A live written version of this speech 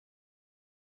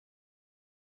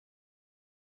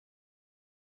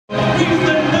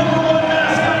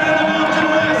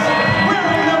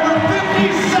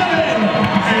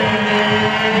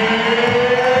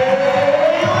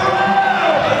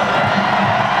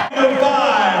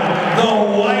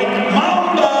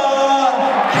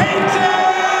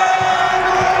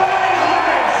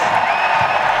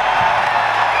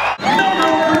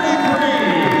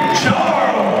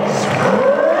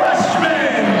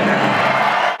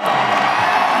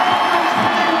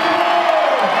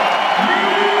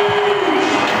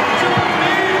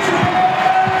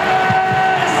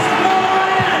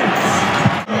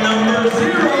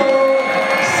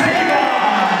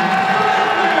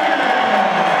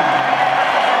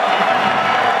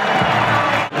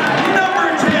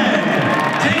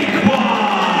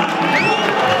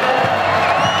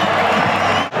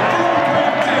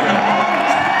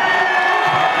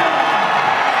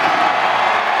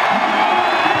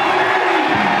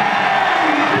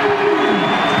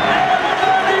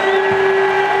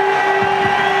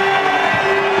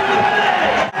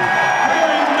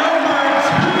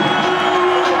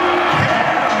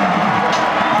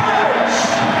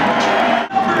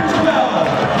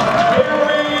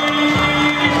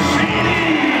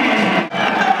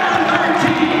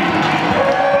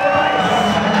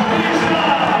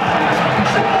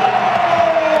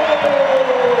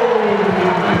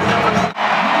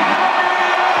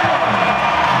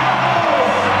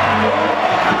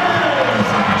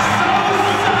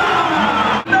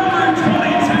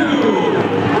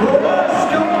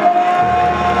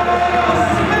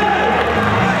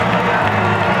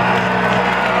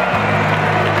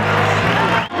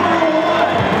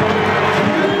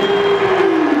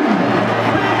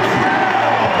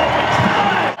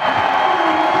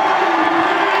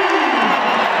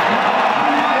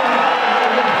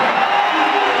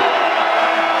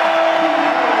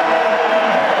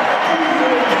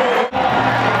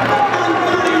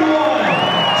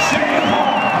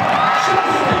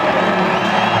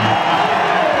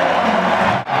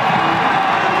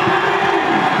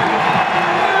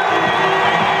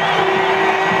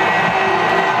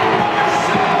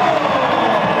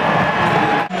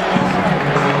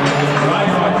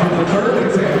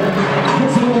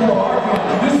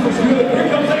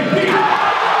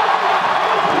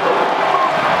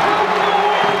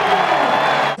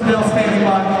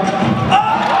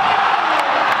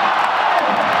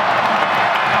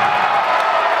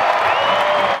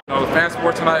Fan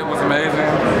support tonight was amazing.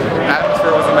 The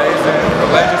atmosphere was amazing. The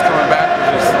legends coming back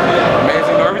was just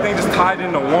amazing. Everything just tied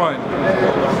into one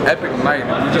epic night.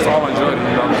 And we just all enjoyed it.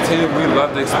 The team, we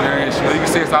loved the experience. You can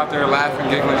see us out there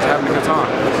laughing, giggling, just having a good time.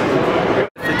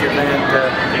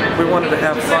 We wanted to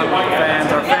have fun with the fans.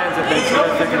 Our fans have been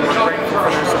terrific and we're grateful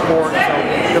for their support. So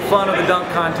the fun of the dunk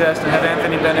contest and have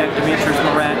Anthony Bennett, Demetrius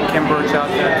Morant, and Kim Birch out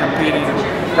there competing,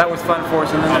 that was fun for us.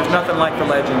 And then there's nothing like the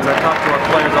legends. I talk to our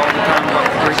players all the time about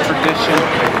the great tradition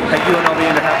at UNLV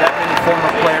and to have that many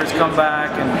former players come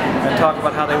back and talk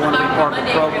about how they want to be part of the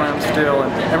program still.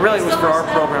 And really it was for our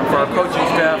program, for our coaching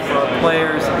staff, for our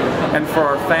players, and for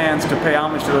our fans to pay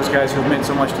homage to those guys who have meant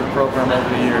so much to the program over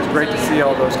the years. Great to see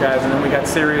all those guys. And then we got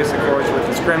serious, of course, with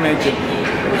the scrimmage, and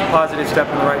it was a positive step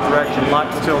in the right direction. A lot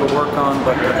still to work on,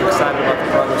 but excited about the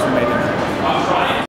progress we made in there.